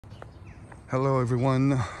Hello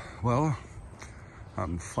everyone. Well,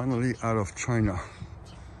 I'm finally out of China.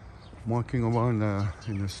 I'm walking around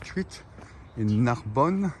in the street in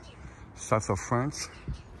Narbonne, south of France,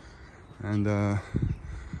 and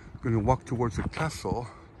going to walk towards a castle.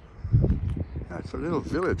 Yeah, it's a little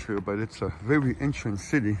village here, but it's a very ancient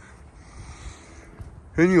city.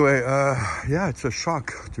 Anyway, yeah, it's a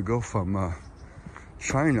shock to go from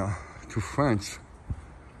China to France.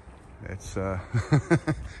 It's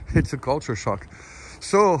it's a culture shock.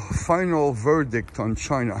 So, final verdict on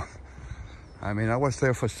China. I mean, I was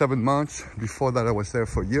there for 7 months. Before that, I was there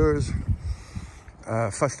for years.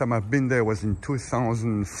 First time I've been there was in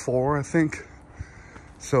 2004, I think.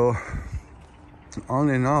 So, on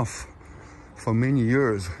and off for many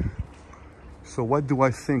years. So, what do I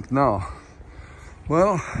think now?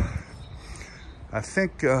 Well, I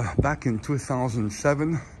think back in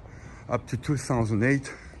 2007 up to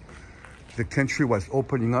 2008, the country was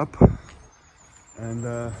opening up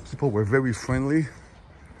and people were very friendly,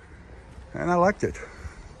 and I liked it.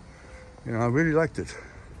 You know, I really liked it.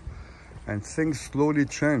 And things slowly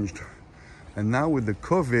changed. And now with the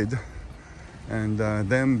COVID and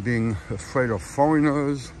them being afraid of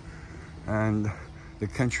foreigners and the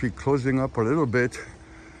country closing up a little bit,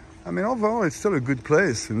 I mean, overall it's still a good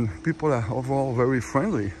place and people are overall very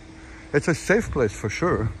friendly. It's a safe place for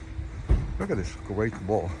sure. Look at this great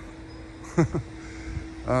wall.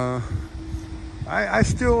 I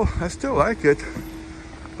still like it,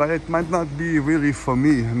 but it might not be really for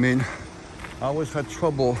me. I mean, I always had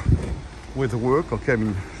trouble with work. Okay, I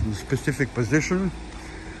mean, in a specific position,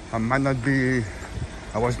 I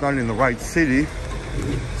was not in the right city,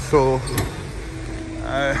 so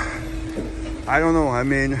I don't know. I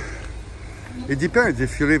mean, it depends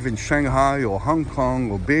if you live in Shanghai or Hong Kong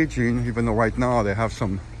or Beijing, even though right now they have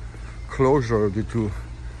some closure due to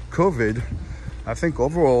COVID. I think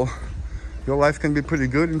overall your life can be pretty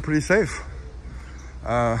good and pretty safe.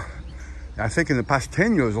 I think in the past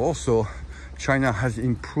 10 years also, China has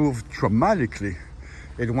improved dramatically.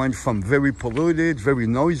 It went from very polluted, very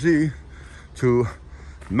noisy, to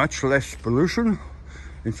much less pollution.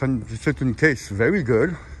 In certain cases, very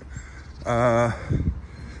good. The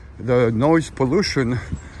noise pollution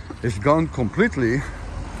is gone completely.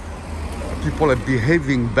 People are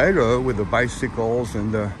behaving better with the bicycles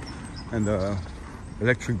and the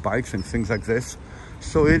electric bikes and things like this.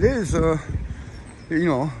 So it is, you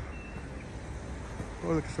know, oh,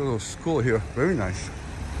 look at the little school here, very nice.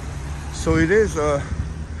 So it is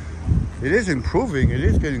improving, it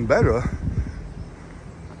is getting better.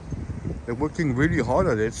 They're working really hard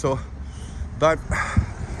at it. So, but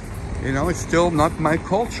you know, it's still not my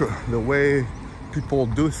culture, the way people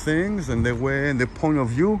do things and the way and the point of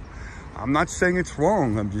view. I'm not saying it's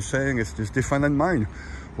wrong, I'm just saying it's just different than mine.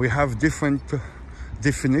 We have different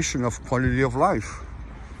definition of quality of life.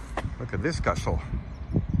 Look at this castle.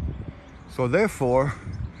 So therefore,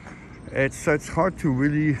 it's hard to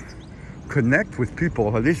really connect with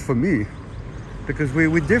people, at least for me, because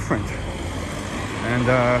we're different. And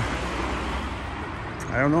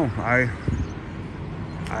I don't know,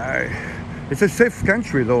 it's a safe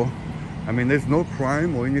country though. I mean, there's no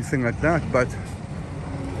crime or anything like that, but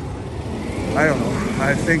I don't know.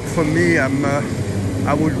 I think for me,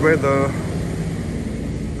 I would rather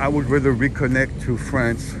reconnect to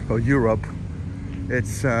France or Europe.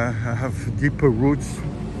 It's I have deeper roots,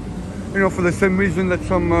 you know, for the same reason that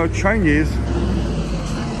some Chinese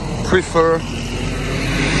prefer.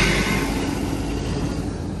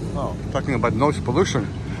 Oh, talking about noise pollution.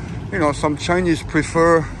 You know, some Chinese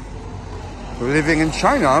prefer living in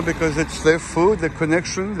China because it's their food, their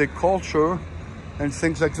connection, their culture, and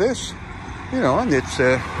things like this. You know, and it's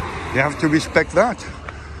you have to respect that.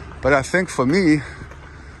 But I think for me,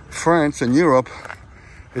 France and Europe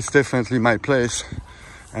is definitely my place,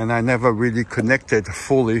 and I never really connected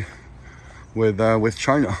fully with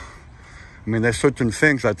China. I mean, there's certain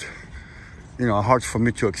things that, you know, are hard for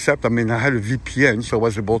me to accept. I mean, I had a VPN, so I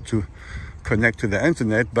was able to connect to the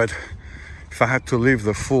internet, but if I had to live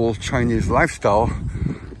the full Chinese lifestyle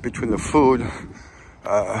between the food,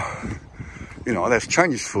 you know, there's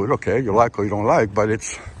Chinese food, okay, you like or you don't like, but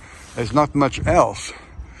there's not much else.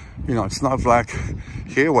 You know, it's not like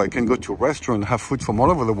here where I can go to a restaurant and have food from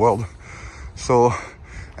all over the world. So,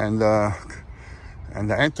 and the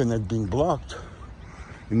internet being blocked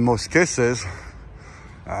in most cases,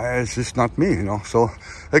 it's just not me, you know. So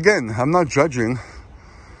again, I'm not judging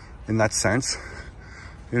in that sense.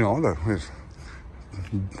 You know, there's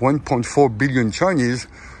 1.4 billion Chinese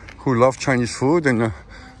who love Chinese food and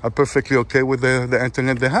are perfectly okay with the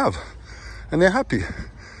internet they have, and they're happy.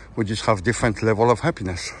 We just have different level of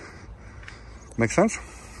happiness. Make sense?